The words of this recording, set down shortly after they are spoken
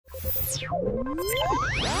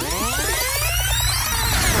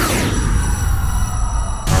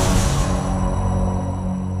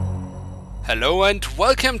Hello and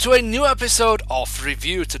welcome to a new episode of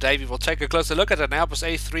Review. Today we will take a closer look at an Airbus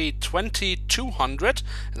A320-200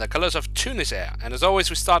 in the colors of Tunisair. And as always,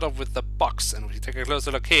 we start off with the box, and if we take a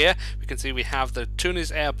closer look here, we can see we have the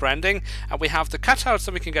Tunisair branding and we have the cutout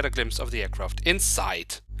so we can get a glimpse of the aircraft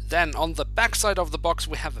inside. Then on the back side of the box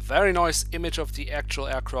we have a very nice image of the actual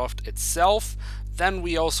aircraft itself. Then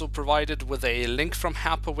we also provided with a link from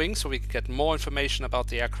Herpa Wings so we can get more information about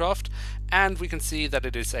the aircraft, and we can see that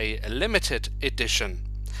it is a limited edition.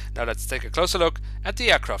 Now let's take a closer look at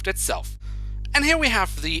the aircraft itself. And here we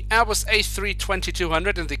have the Airbus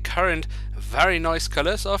A320-200 in the current very nice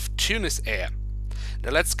colors of Tunisair. Now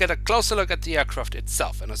let's get a closer look at the aircraft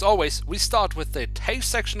itself, and as always we start with the tail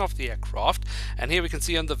section of the aircraft, and here we can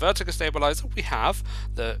see on the vertical stabilizer we have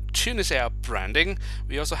the Tunisair branding.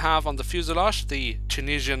 We also have on the fuselage the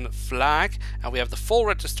Tunisian flag, and we have the full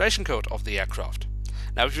registration code of the aircraft.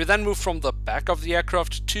 Now if we then move from the back of the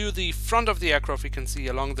aircraft to the front of the aircraft, we can see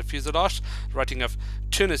along the fuselage the writing of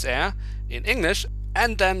Tunisair in English,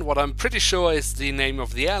 and then what I'm pretty sure is the name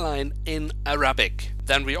of the airline in Arabic.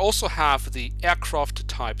 Then we also have the aircraft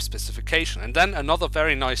type specification, and then another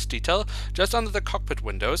very nice detail just under the cockpit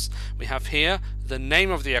windows we have here the name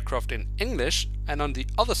of the aircraft in English and on the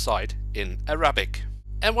other side in Arabic.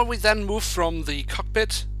 And when we then move from the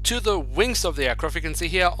cockpit to the wings of the aircraft, we can see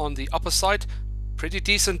here on the upper side pretty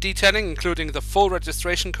decent detailing, including the full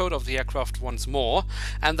registration code of the aircraft once more,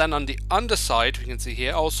 and then on the underside we can see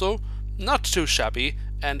here also not too shabby,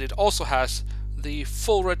 and it also has the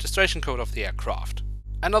full registration code of the aircraft.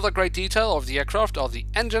 Another great detail of the aircraft are the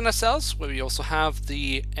engine nacelles, where we also have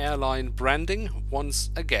the airline branding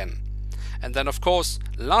once again. And then of course,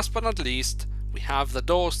 last but not least, we have the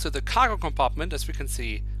doors to the cargo compartment, as we can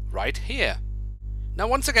see right here. Now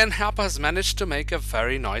once again, Herpa has managed to make a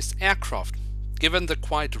very nice aircraft. Given the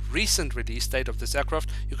quite recent release date of this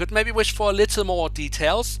aircraft, you could maybe wish for a little more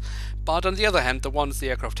details, but on the other hand, the ones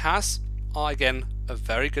the aircraft has are again a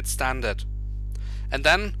very good standard. And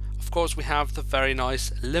then of course we have the very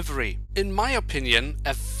nice livery. In my opinion,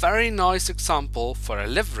 a very nice example for a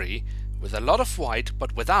livery with a lot of white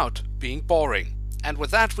but without being boring. And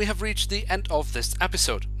with that we have reached the end of this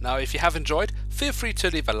episode. Now if you have enjoyed, feel free to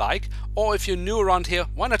leave a like, or if you're new around here,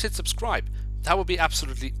 why not hit subscribe? That would be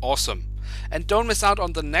absolutely awesome. And don't miss out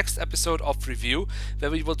on the next episode of Review,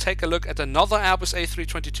 where we will take a look at another Airbus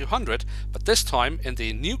A320-200, but this time in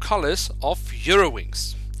the new colors of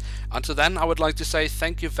Eurowings. Until then, I would like to say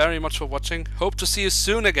thank you very much for watching, hope to see you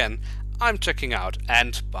soon again. I'm checking out,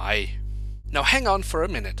 and bye. Now hang on for a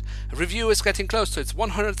minute. Review is getting close to its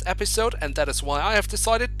 100th episode, and that is why I have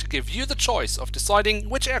decided to give you the choice of deciding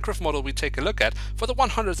which aircraft model we take a look at for the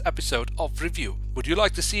 100th episode of Review. Would you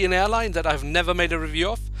like to see an airline that I've never made a review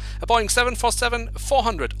of? A Boeing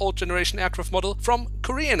 747-400 old generation aircraft model from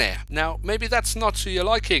Korean Air. Now maybe that's not to your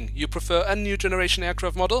liking, you prefer a new generation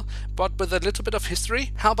aircraft model but with a little bit of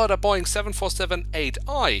history? How about a Boeing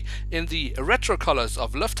 747-8i in the retro colors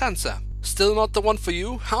of Lufthansa? Still not the one for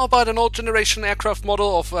you? How about an old generation aircraft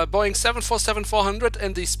model of Boeing 747-400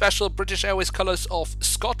 in the special British Airways colours of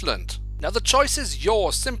Scotland? Now the choice is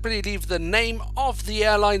yours. Simply leave the name of the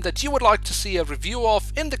airline that you would like to see a review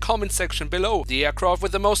of in the comment section below. The aircraft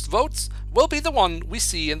with the most votes will be the one we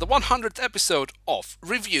see in the 100th episode of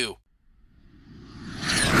Review.